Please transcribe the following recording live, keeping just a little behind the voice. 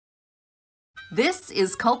This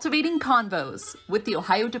is Cultivating Convos with the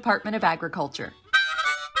Ohio Department of Agriculture.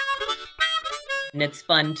 And it's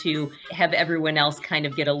fun to have everyone else kind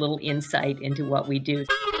of get a little insight into what we do.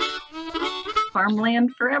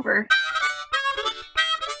 Farmland forever.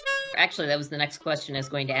 Actually, that was the next question I was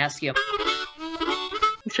going to ask you.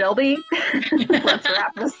 Shelby, let's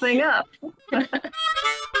wrap this thing up.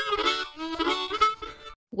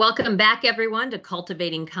 Welcome back, everyone, to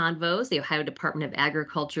Cultivating Convos, the Ohio Department of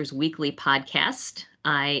Agriculture's weekly podcast.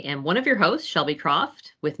 I am one of your hosts, Shelby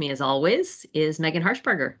Croft. With me, as always, is Megan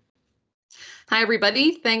Harshberger. Hi,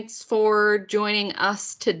 everybody. Thanks for joining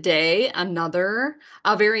us today.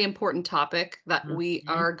 A very important topic that we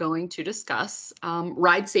are going to discuss,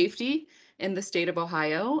 ride safety in the state of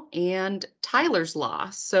Ohio and Tyler's Law.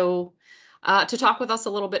 So to talk with us a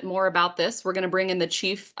little bit more about this, we're going to bring in the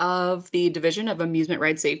Chief of the Division of Amusement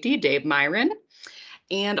Ride Safety, Dave Myron,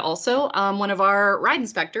 and also one of our ride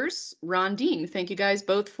inspectors, Ron Dean. Thank you guys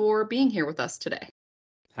both for being here with us today.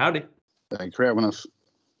 Howdy. Thanks for having us.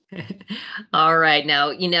 All right.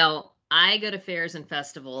 Now, I go to fairs and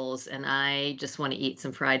festivals and I just want to eat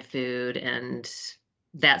some fried food and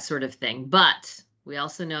that sort of thing. But we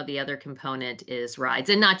also know the other component is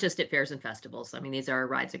rides, and not just at fairs and festivals. I mean, these are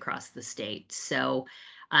rides across the state. So,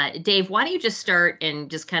 Dave, why don't you just start and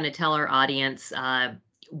just kind of tell our audience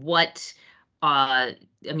what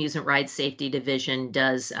Amusement Ride Safety Division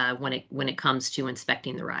does when it comes to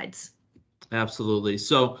inspecting the rides? Absolutely.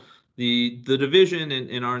 So the division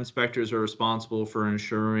and our inspectors are responsible for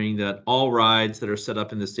ensuring that all rides that are set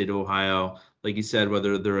up in the state of Ohio, like you said,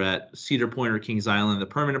 whether they're at Cedar Point or Kings Island, the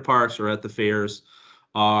permanent parks, or at the fairs,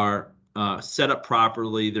 are set up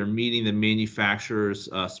properly. They're meeting the manufacturer's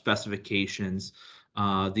specifications.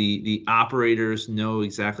 The operators know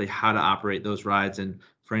exactly how to operate those rides, and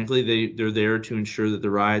frankly, they're there to ensure that the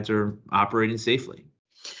rides are operating safely.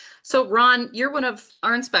 So, Ron, you're one of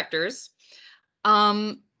our inspectors.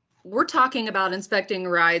 We're talking about inspecting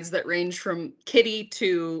rides that range from Kiddie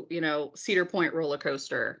to, Cedar Point roller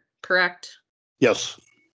coaster, correct? Yes.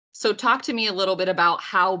 So talk to me a little bit about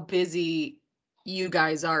how busy you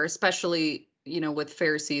guys are, especially, with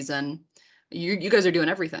fair season. You guys are doing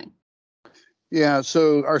everything. Yeah,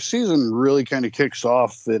 so our season really kind of kicks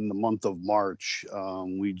off in the month of March.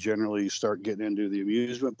 We generally start getting into the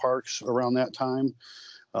amusement parks around that time.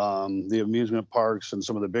 The amusement parks and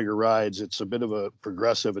some of the bigger rides, it's a bit of a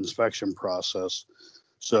progressive inspection process.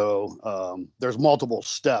 So there's multiple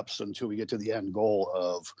steps until we get to the end goal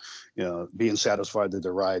of, being satisfied that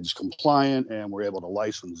the ride's compliant and we're able to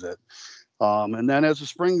license it. And then as the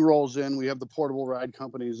spring rolls in, we have the portable ride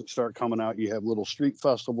companies that start coming out. You have little street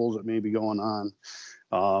festivals that may be going on.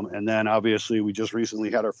 And then obviously we just recently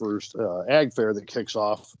had our first ag fair that kicks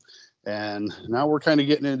off. And now we're kind of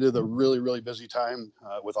getting into the really, really busy time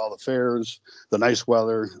with all the fairs, the nice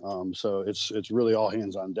weather. So it's really all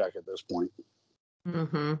hands on deck at this point.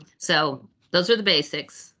 Mm-hmm. So those are the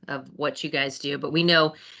basics of what you guys do. But we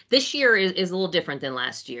know this year is a little different than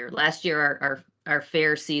last year. Last year, our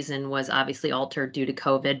fair season was obviously altered due to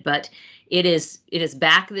COVID, but it is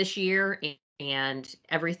back this year and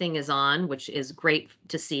everything is on, which is great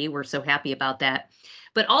to see. We're so happy about that.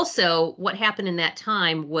 But also what happened in that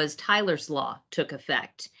time was Tyler's Law took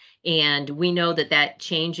effect. And we know that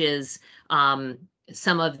changes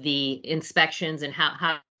some of the inspections and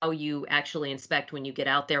how you actually inspect when you get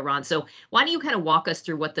out there, Ron. So why don't you kind of walk us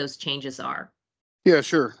through what those changes are? Yeah,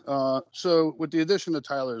 sure. So with the addition of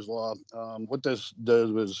Tyler's Law, what this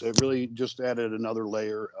does was it really just added another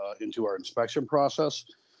layer into our inspection process.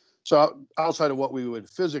 So outside of what we would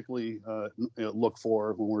physically look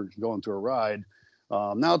for when we're going through a ride,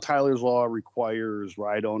 now Tyler's Law requires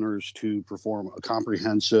ride owners to perform a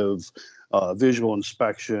comprehensive visual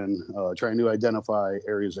inspection, trying to identify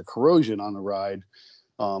areas of corrosion on the ride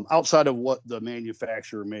outside of what the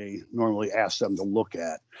manufacturer may normally ask them to look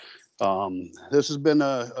at. This has been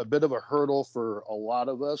a bit of a hurdle for a lot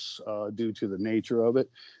of us due to the nature of it.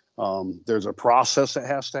 There's a process that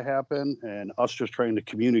has to happen, and us just trying to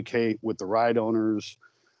communicate with the ride owners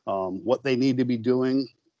what they need to be doing.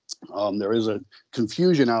 There is a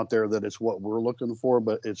confusion out there that it's what we're looking for,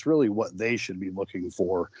 but it's really what they should be looking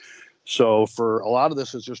for. So for a lot of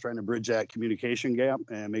this, it's just trying to bridge that communication gap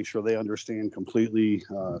and make sure they understand completely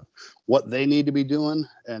what they need to be doing.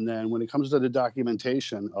 And then when it comes to the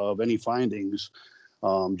documentation of any findings,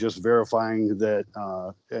 just verifying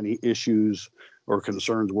that any issues or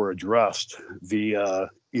concerns were addressed via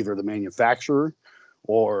either the manufacturer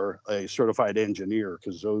or a certified engineer,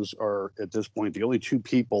 because those are at this point the only two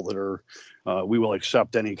people that are we will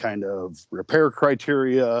accept any kind of repair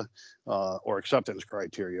criteria or acceptance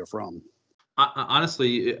criteria from.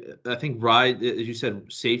 Honestly, I think ride, as you said,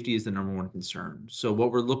 safety is the number one concern. So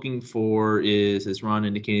what we're looking for is, as Ron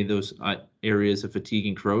indicated, those areas of fatigue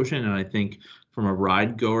and corrosion. And I think from a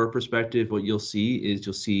ride goer perspective, what you'll see is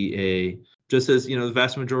just as, the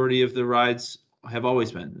vast majority of the rides have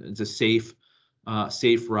always been, it's a safe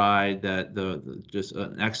ride, that just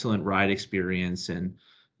an excellent ride experience, and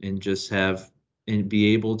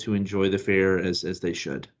be able to enjoy the fair as they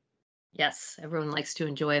should. Yes, everyone likes to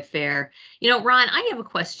enjoy a fair. Ron, I have a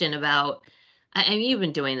question about, I mean, you've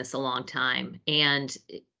been doing this a long time, and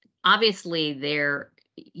obviously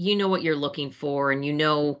you know what you're looking for and you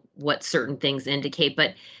know what certain things indicate,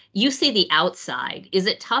 but you see the outside. Is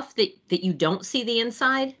it tough that you don't see the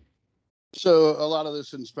inside? So a lot of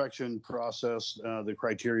this inspection process, the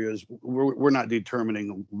criteria is we're not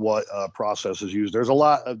determining what process is used. There's a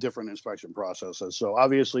lot of different inspection processes. So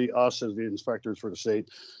obviously us as the inspectors for the state,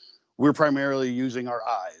 we're primarily using our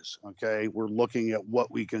eyes. Okay, we're looking at what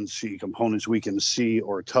we can see, components we can see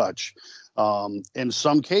or touch. In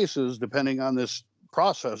some cases, depending on this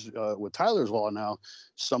process with Tyler's Law now,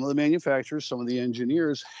 some of the manufacturers, some of the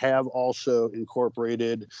engineers have also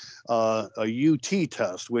incorporated a UT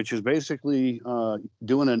test, which is basically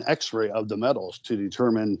doing an X-ray of the metals to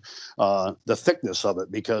determine the thickness of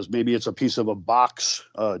it, because maybe it's a piece of a box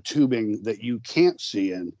tubing that you can't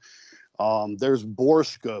see in. There's bore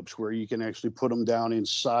scopes where you can actually put them down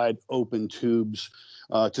inside open tubes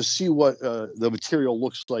to see what the material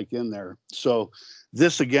looks like in there. So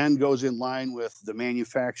this again goes in line with the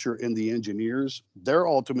manufacturer and the engineers. They're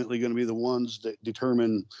ultimately going to be the ones that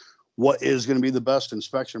determine what is going to be the best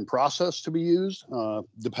inspection process to be used,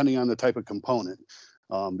 depending on the type of component.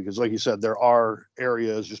 Because like you said, there are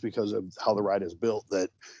areas, just because of how the ride is built, that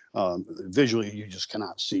visually you just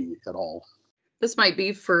cannot see at all. This might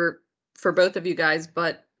be for both of you guys,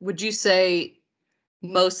 but would you say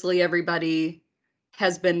mostly everybody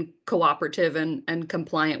has been cooperative and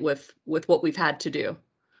compliant with what we've had to do?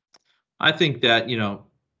 I think that,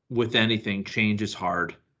 with anything, change is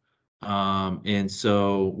hard. And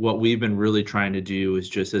so what we've been really trying to do is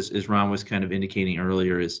just, as Ron was kind of indicating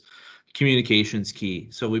earlier, is communication's key.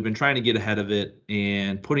 So we've been trying to get ahead of it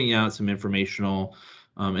and putting out some informational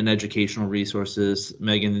and educational resources.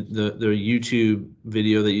 Megan, the YouTube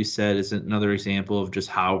video that you said is another example of just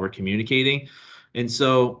how we're communicating. And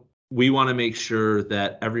so we want to make sure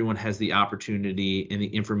that everyone has the opportunity and the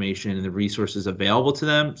information and the resources available to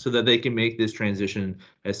them so that they can make this transition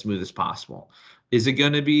as smooth as possible. Is it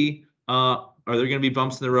going to be, are there going to be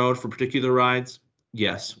bumps in the road for particular rides?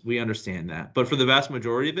 Yes, we understand that. But for the vast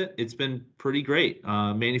majority of it, it's been pretty great.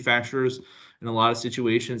 Manufacturers in a lot of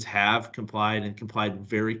situations have complied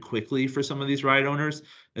very quickly for some of these ride owners.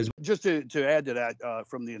 Just to add to that,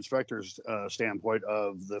 from the inspector's standpoint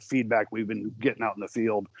of the feedback we've been getting out in the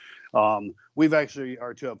field, we've actually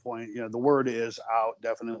are to a point, the word is out.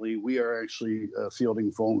 Definitely. We are actually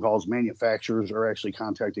fielding phone calls. Manufacturers are actually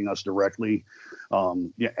contacting us directly,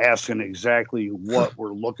 asking exactly what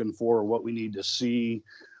we're looking for, what we need to see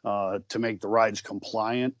to make the rides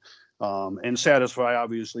compliant. And satisfy,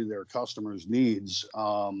 obviously, their customers' needs.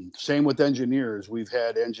 Same with engineers. We've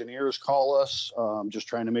had engineers call us, just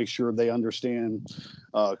trying to make sure they understand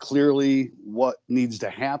clearly what needs to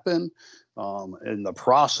happen and the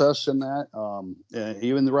process in that. And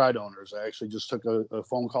even the ride owners. I actually just took a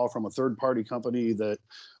phone call from a third-party company that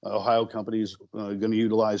Ohio company is going to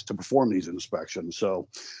utilize to perform these inspections. So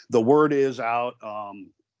the word is out.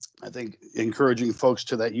 I think encouraging folks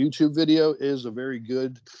to that YouTube video is a very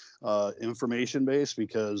good information base,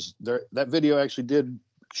 because that video actually did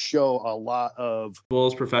show a lot of, well,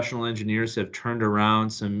 as professional engineers have turned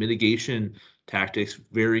around some mitigation tactics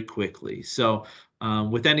very quickly. So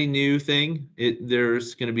with any new thing,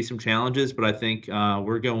 there's going to be some challenges, but I think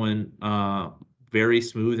we're going very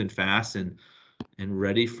smooth and fast and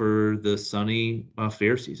ready for the sunny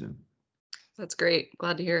fair season. That's great.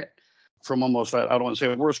 Glad to hear it. From almost, I don't want to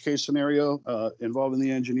say a worst case scenario involving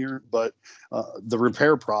the engineer, but the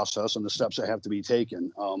repair process and the steps that have to be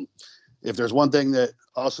taken. If there's one thing that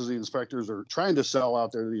us as the inspectors are trying to sell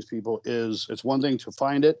out there to these people, is it's one thing to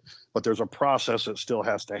find it, but there's a process that still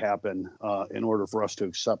has to happen in order for us to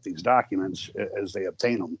accept these documents as they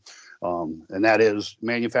obtain them. And that is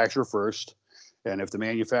manufacturer first. And if the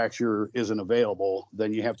manufacturer isn't available,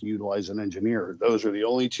 then you have to utilize an engineer. Those are the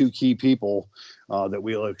only two key people that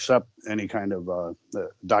we'll accept any kind of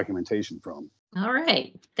documentation from. All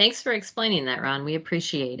right. Thanks for explaining that, Ron. We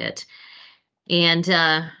appreciate it. And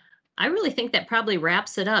I really think that probably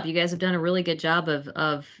wraps it up. You guys have done a really good job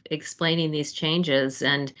of explaining these changes.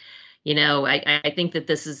 And, I think that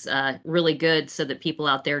this is really good so that people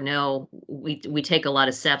out there know we take a lot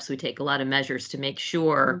of steps, we take a lot of measures to make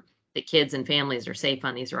sure that kids and families are safe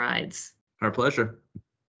on these rides. Our pleasure.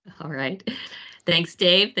 All right. Thanks,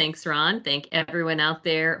 Dave. Thanks, Ron. Thank everyone out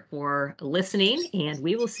there for listening, and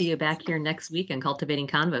we will see you back here next week on Cultivating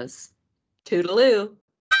Convos. Toodaloo.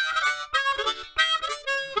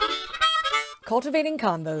 Cultivating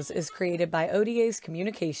Convos is created by ODA's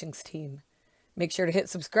communications team. Make sure to hit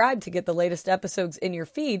subscribe to get the latest episodes in your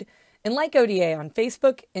feed, and like ODA on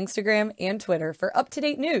Facebook, Instagram, and Twitter for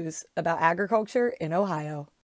up-to-date news about agriculture in Ohio.